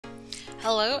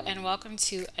Hello and welcome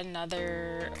to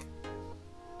another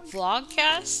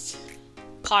vlogcast,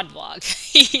 pod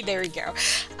vlog. There we go.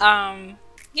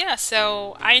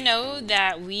 So I know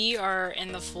that we are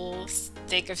in the full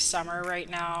thick of summer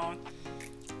right now,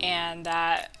 and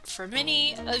that for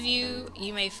many of you,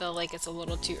 you may feel like it's a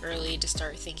little too early to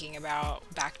start thinking about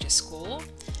back to school.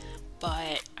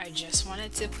 But I just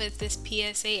wanted to put this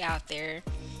PSA out there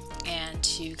and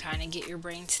to kind of get your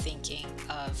brains thinking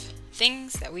of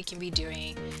things that we can be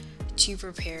doing to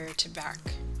prepare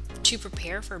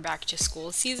for back to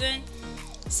school season,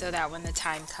 so that when the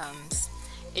time comes,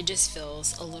 it just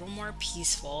feels a little more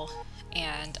peaceful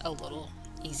and a little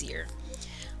easier.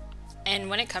 And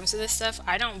when it comes to this stuff,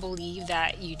 I don't believe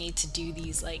that you need to do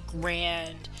these like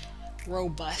grand,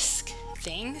 robust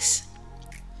things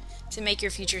to make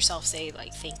your future self say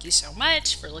like, thank you so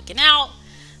much for looking out.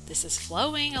 This is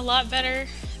flowing a lot better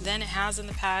than it has in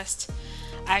the past.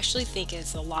 I actually think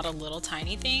it's a lot of little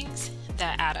tiny things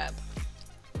that add up.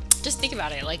 Just think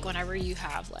about it, like whenever you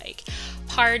have like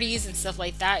parties and stuff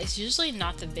like that, it's usually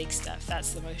not the big stuff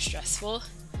that's the most stressful.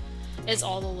 It's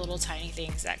all the little tiny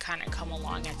things that kind of come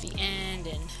along at the end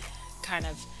and kind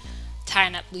of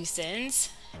tying up loose ends,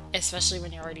 especially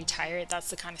when you're already tired. That's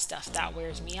the kind of stuff that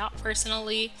wears me out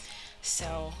personally.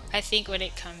 So I think when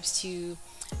it comes to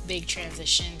big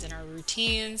transitions in our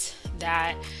routines,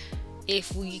 that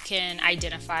if we can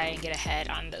identify and get ahead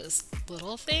on those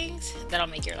little things, that'll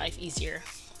make your life easier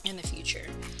in the future.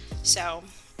 So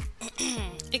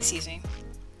excuse me.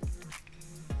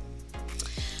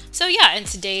 So yeah, in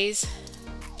today's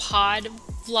pod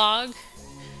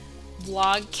vlogcast,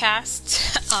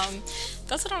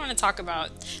 that's what I want to talk about.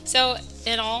 So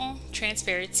in all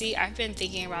transparency, I've been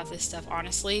thinking about this stuff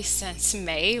honestly since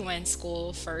May, when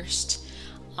school first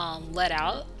let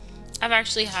out. I've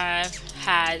actually have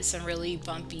had some really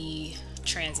bumpy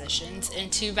transitions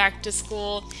into back to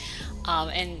school,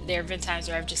 and there have been times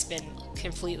where I've just been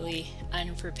completely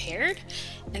unprepared,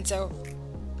 and so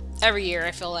every year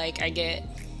I feel like I get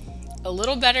a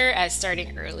little better at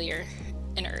starting earlier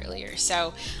and earlier.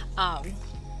 So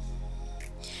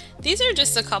these are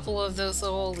just a couple of those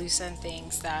little loose end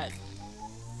things that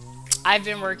I've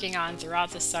been working on throughout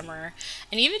the summer.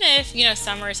 And even if,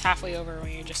 summer is halfway over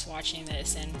when you're just watching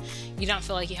this and you don't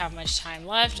feel like you have much time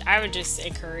left, I would just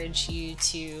encourage you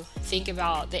to think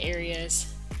about the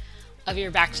areas of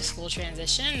your back to school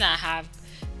transition that have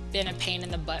been a pain in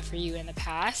the butt for you in the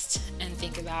past, and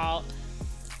think about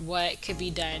what could be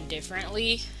done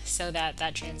differently so that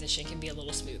that transition can be a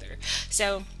little smoother.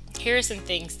 So here are some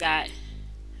things that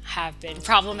have been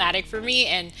problematic for me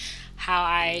and how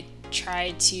I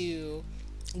try to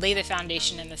lay the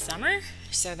foundation in the summer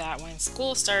so that when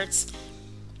school starts,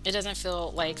 it doesn't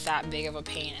feel like that big of a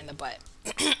pain in the butt.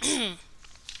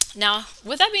 Now,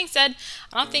 with that being said,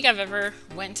 I don't think I've ever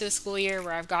went to a school year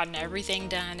where I've gotten everything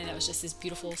done and it was just this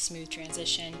beautiful, smooth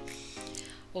transition.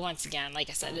 Well, once again, like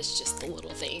I said, it's just the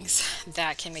little things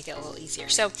that can make it a little easier.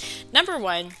 So, number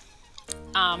one,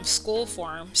 school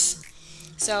forms.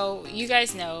 So you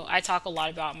guys know I talk a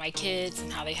lot about my kids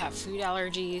and how they have food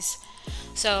allergies.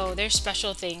 So there's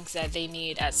special things that they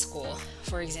need at school.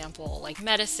 For example, like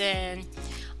medicine,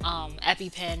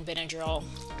 EpiPen, Benadryl.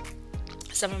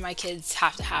 Some of my kids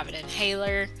have to have an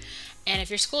inhaler. And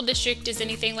if your school district is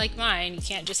anything like mine, you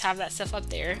can't just have that stuff up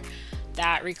there.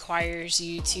 That requires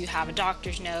you to have a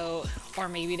doctor's note, or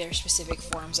maybe there's specific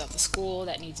forms of the school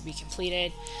that need to be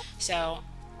completed. So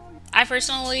I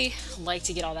personally like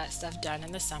to get all that stuff done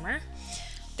in the summer.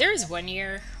 There was one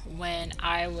year when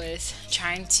I was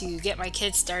trying to get my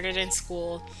kids started in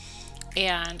school,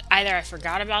 and either I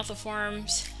forgot about the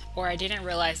forms or I didn't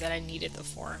realize that I needed the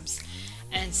forms.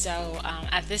 And so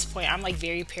at this point, I'm like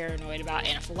very paranoid about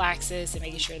anaphylaxis and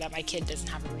making sure that my kid doesn't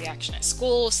have a reaction at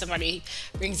school. Somebody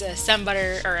brings a sun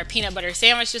butter or a peanut butter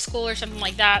sandwich to school or something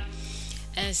like that.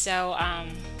 And so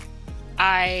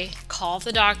I called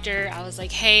the doctor. I was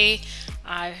like, hey,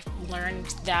 I learned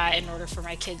that in order for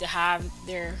my kid to have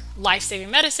their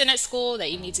life-saving medicine at school, that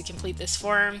you need to complete this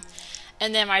form.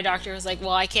 And then my doctor was like,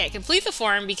 well, I can't complete the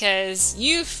form because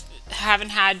you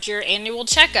haven't had your annual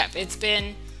checkup. It's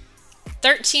been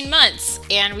 13 months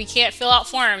and we can't fill out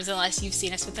forms unless you've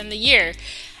seen us within the year.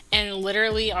 And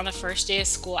literally on the first day of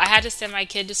school, I had to send my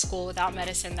kid to school without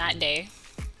medicine that day,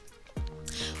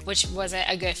 which wasn't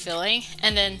a good feeling.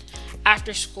 And then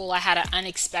after school, I had an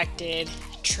unexpected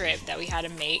trip that we had to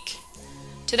make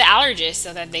to the allergist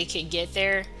so that they could get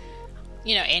their,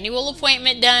 annual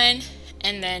appointment done.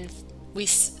 And then we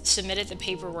submitted the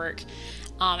paperwork,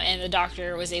 and the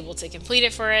doctor was able to complete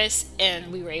it for us,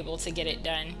 and we were able to get it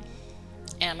done.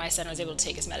 And my son was able to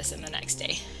take his medicine the next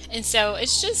day. And so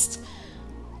it's just,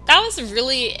 that was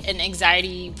really an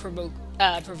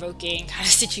provoking kind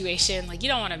of situation. Like, you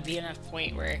don't want to be in a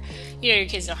point where, your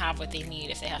kids don't have what they need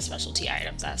if they have specialty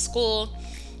items at school,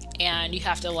 and you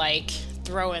have to like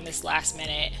throw in this last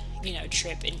minute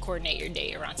trip and coordinate your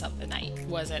day around something that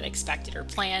wasn't expected or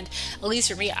planned. At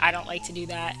least for me, I don't like to do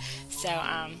that. So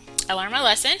I learned my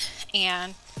lesson,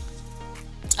 and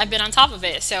I've been on top of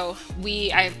it. So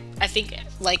I think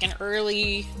like in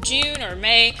early June or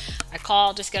May, I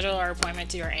called to schedule our appointment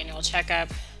to do our annual checkup.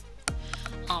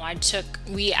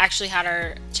 We actually had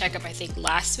our checkup, I think,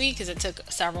 last week, because it took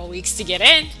several weeks to get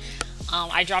in.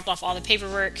 I dropped off all the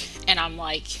paperwork, and I'm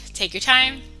like, take your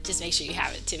time, just make sure you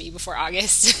have it to me before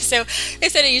August. So they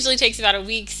said it usually takes about a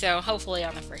week, so hopefully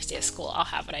on the first day of school I'll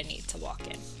have what I need to walk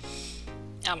in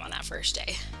on that first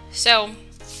day. So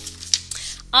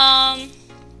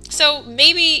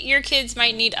maybe your kids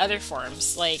might need other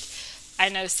forms. Like, I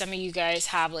know some of you guys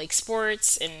have like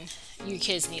sports, and your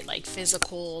kids need like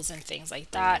physicals and things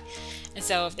like that. And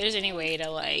so if there's any way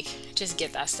to like just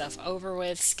get that stuff over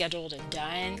with, scheduled and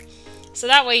done, so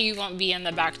that way you won't be in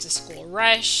the back to school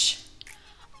rush.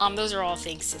 Those are all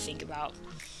things to think about.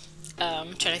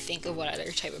 Trying to think of what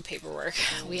other type of paperwork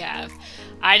we have.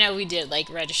 I know we did like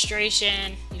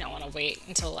registration. You don't want to wait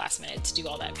until the last minute to do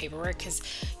all that paperwork, because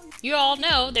you all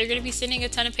know they're going to be sending a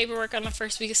ton of paperwork on the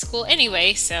first week of school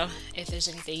anyway. So if there's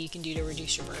anything you can do to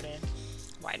reduce your burden,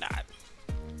 why not?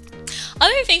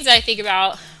 Other things that I think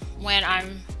about when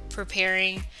I'm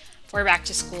preparing for back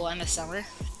to school in the summer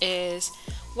is,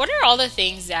 what are all the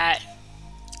things that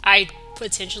I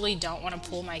potentially don't want to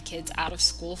pull my kids out of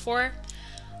school for?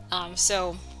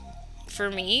 So for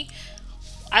me,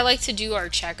 I like to do our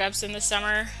checkups in the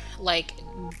summer. Like,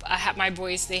 I have my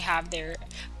boys, they have their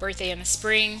birthday in the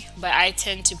spring, but I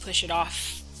tend to push it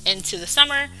off into the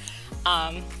summer.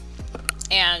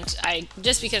 And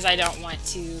just because I don't want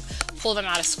to pull them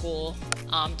out of school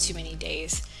too many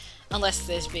days, unless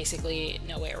there's basically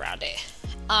no way around it.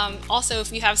 Also,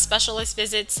 if you have specialist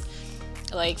visits,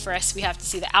 like for us, we have to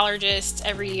see the allergist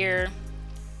every year,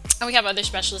 and we have other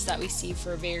specialists that we see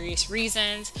for various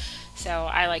reasons. So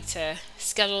I like to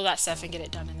schedule that stuff and get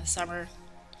it done in the summer.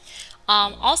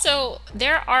 Also,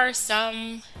 there are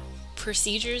some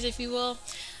procedures, if you will,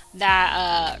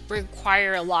 that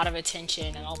require a lot of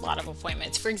attention and a lot of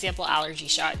appointments. For example, allergy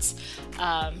shots.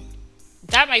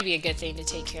 That might be a good thing to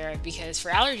take care of, because for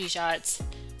allergy shots,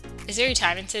 it's very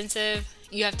time intensive.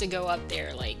 You have to go up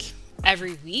there like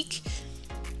every week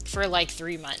for like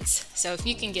 3 months. So if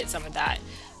you can get some of that,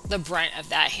 the brunt of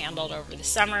that handled over the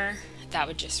summer, that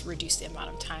would just reduce the amount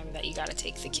of time that you got to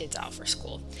take the kids out for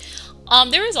school.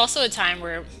 There was also a time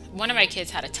where one of my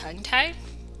kids had a tongue tie,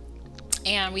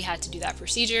 and we had to do that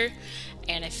procedure.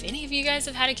 And if any of you guys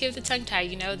have had a kid with a tongue tie,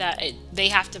 you know that they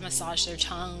have to massage their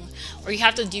tongue, or you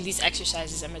have to do these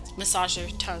exercises and massage their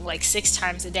tongue like 6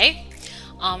 times a day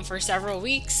for several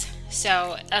weeks.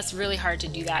 So that's really hard to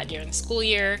do that during the school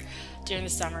year. During the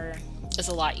summer, it's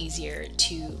a lot easier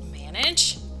to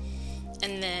manage.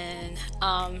 And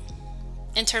then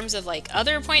in terms of like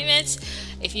other appointments,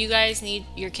 if you guys need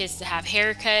your kids to have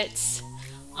haircuts,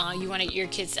 you want your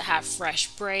kids to have fresh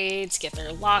braids, get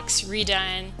their locks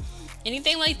redone,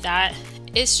 anything like that,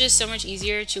 it's just so much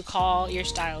easier to call your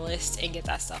stylist and get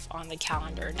that stuff on the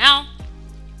calendar now.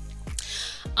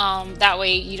 That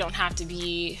way you don't have to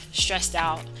be stressed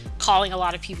out calling a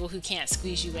lot of people who can't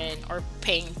squeeze you in, or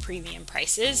paying premium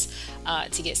prices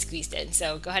to get squeezed in.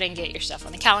 So go ahead and get your stuff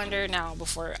on the calendar now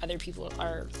before other people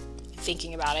are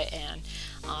thinking about it, and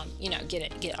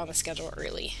get on the schedule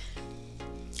early.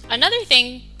 Another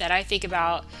thing that I think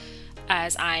about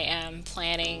as I am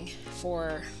planning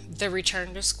for the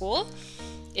return to school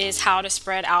is how to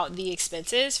spread out the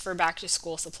expenses for back to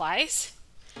school supplies.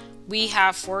 We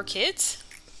have 4 kids.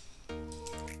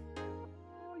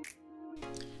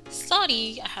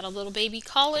 Sorry, I had a little baby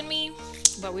calling me,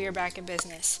 but we are back in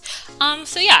business.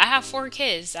 So yeah, I have 4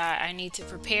 kids that I need to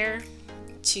prepare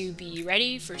to be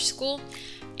ready for school.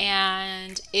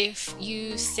 And if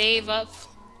you save up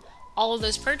all of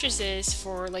those purchases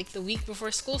for like the week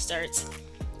before school starts,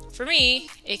 for me,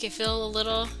 it can feel a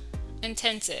little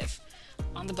intensive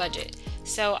on the budget.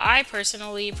 So I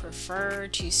personally prefer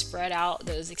to spread out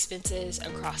those expenses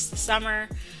across the summer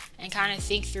and kind of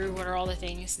think through what are all the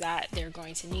things that they're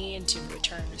going to need to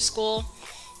return to school.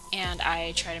 And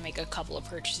I try to make a couple of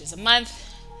purchases a month,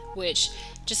 which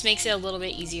just makes it a little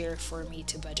bit easier for me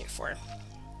to budget for.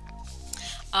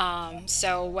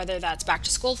 So whether that's back to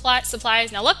school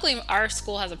supplies, now luckily our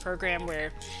school has a program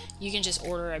where you can just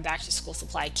order a back to school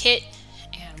supply kit,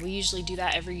 and we usually do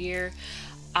that every year.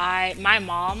 My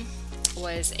mom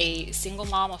was a single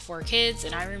mom of 4 kids,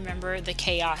 and I remember the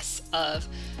chaos of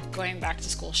going back to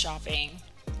school shopping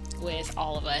with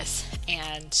all of us,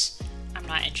 and I'm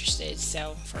not interested.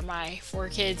 So for my 4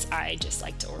 kids, I just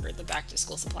like to order the back to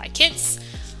school supply kits.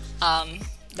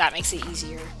 That makes it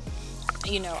easier.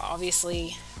 You know,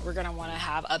 obviously we're going to want to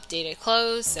have updated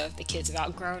clothes, so if the kids have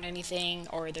outgrown anything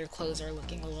or their clothes are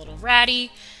looking a little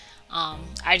ratty,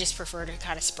 I just prefer to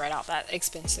kind of spread out that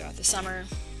expense throughout the summer.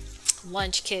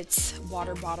 Lunch kits,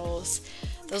 water bottles,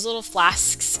 those little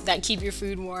flasks that keep your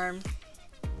food warm.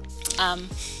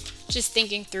 Just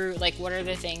thinking through like what are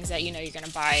the things that you know you're going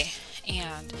to buy,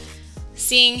 and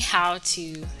seeing how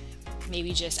to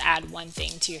maybe just add one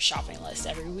thing to your shopping list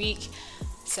every week,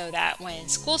 so that when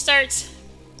school starts,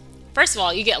 first of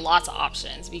all, you get lots of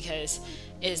options, because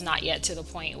it is not yet to the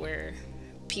point where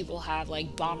people have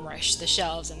like bomb rushed the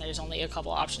shelves and there's only a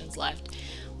couple options left.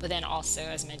 But then also,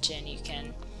 as mentioned, you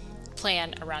can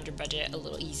plan around your budget a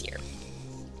little easier.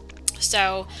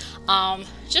 So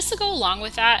just to go along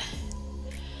with that,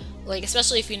 like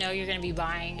especially if you know you're going to be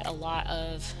buying a lot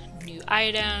of new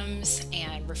items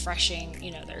and refreshing,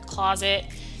 you know, their closet,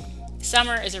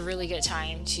 summer is a really good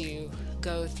time to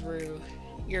go through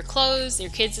your clothes, your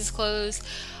kids' clothes,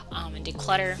 and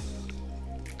declutter,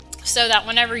 so that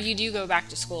whenever you do go back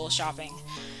to school shopping,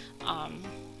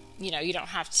 you know, you don't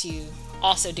have to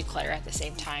also declutter at the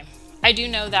same time. I do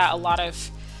know that a lot of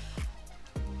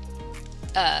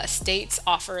states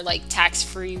offer like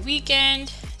tax-free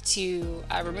weekend to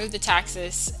remove the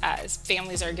taxes as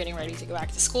families are getting ready to go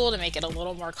back to school, to make it a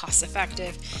little more cost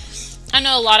effective. I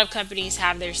know a lot of companies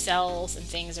have their sales and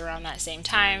things around that same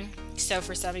time, so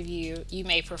for some of you, you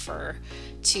may prefer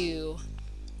to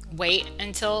wait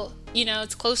until, you know,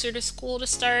 it's closer to school to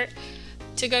start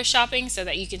to go shopping, so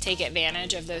that you can take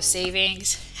advantage of those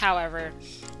savings. However,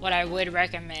 what I would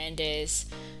recommend is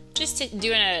just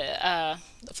doing the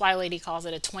Fly Lady calls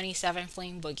it a 27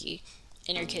 fling boogie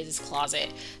in your kids'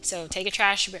 closet. So take a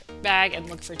trash bag and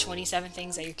look for 27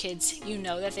 things that your kids, you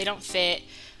know that they don't fit,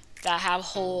 that have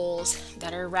holes,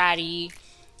 that are ratty,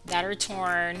 that are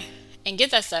torn, and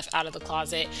get that stuff out of the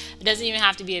closet. It doesn't even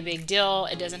have to be a big deal.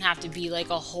 It doesn't have to be like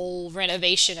a whole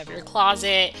renovation of your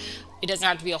closet. It doesn't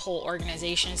have to be a whole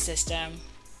organization system.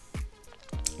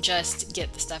 Just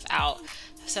get the stuff out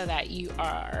so that you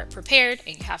are prepared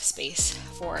and you have space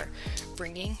for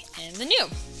bringing in the new.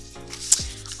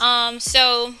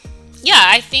 So yeah,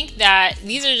 I think that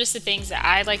these are just the things that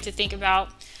I like to think about,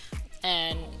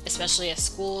 and especially as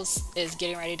schools is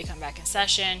getting ready to come back in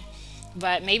session.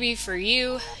 But maybe for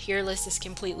you, your list is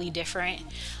completely different.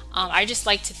 I just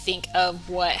like to think of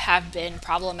what have been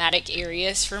problematic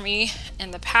areas for me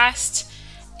in the past,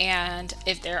 and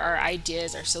if there are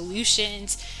ideas or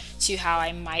solutions to how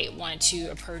I might want to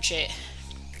approach it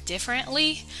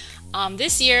differently.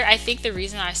 This year, I think the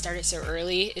reason I started so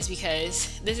early is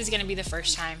because this is going to be the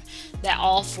first time that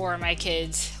all 4 of my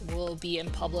kids will be in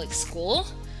public school.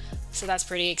 So that's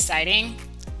pretty exciting.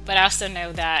 But I also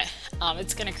know that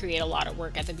it's going to create a lot of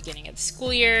work at the beginning of the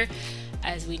school year,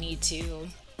 as we need to,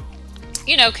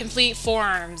 you know, complete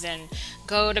forms and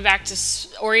go to back to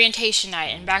orientation night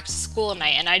and back to school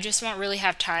night. And I just won't really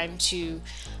have time to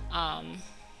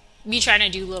be trying to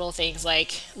do little things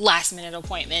like last minute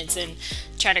appointments and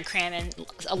try to cram in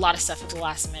a lot of stuff at the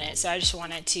last minute. So I just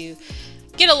wanted to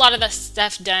get a lot of the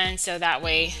stuff done, so that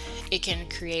way it can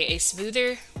create a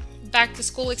smoother back to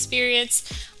school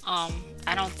experience.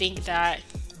 I don't think that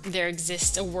there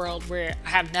exists a world where I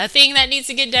have nothing that needs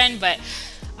to get done, but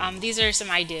these are some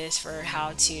ideas for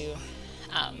how to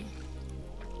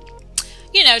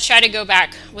you know, try to go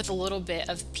back with a little bit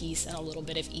of peace and a little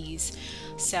bit of ease.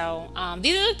 So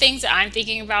these are the things that I'm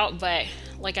thinking about, but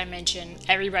like I mentioned,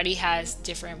 everybody has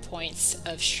different points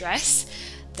of stress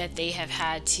that they have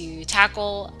had to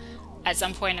tackle at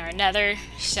some point or another.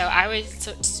 So I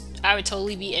would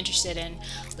totally be interested in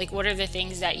like what are the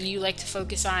things that you like to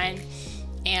focus on,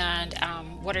 and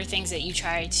what are things that you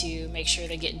try to make sure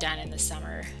they get done in the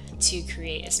summer to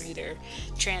create a smoother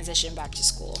transition back to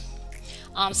school.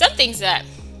 Some things that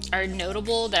are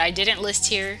notable that I didn't list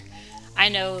here. I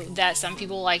know that some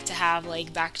people like to have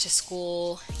like back to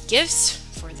school gifts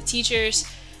for the teachers.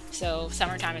 So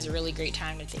summertime is a really great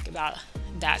time to think about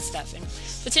that stuff and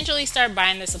potentially start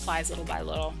buying the supplies little by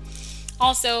little.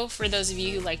 Also, for those of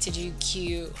you who like to do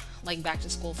cute like back to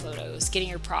school photos, getting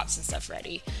your props and stuff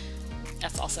ready,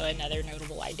 that's also another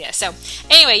notable idea. So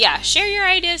anyway, yeah, share your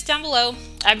ideas down below.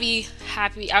 I would be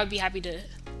happy to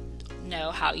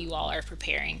know how you all are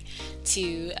preparing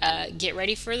to get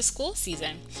ready for the school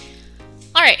season.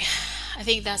 All right, I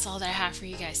think that's all that I have for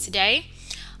you guys today.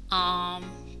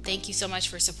 Thank you so much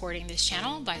for supporting this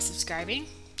channel by subscribing.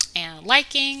 and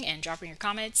liking and dropping your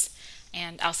comments.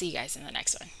 And I'll see you guys in the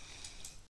next one.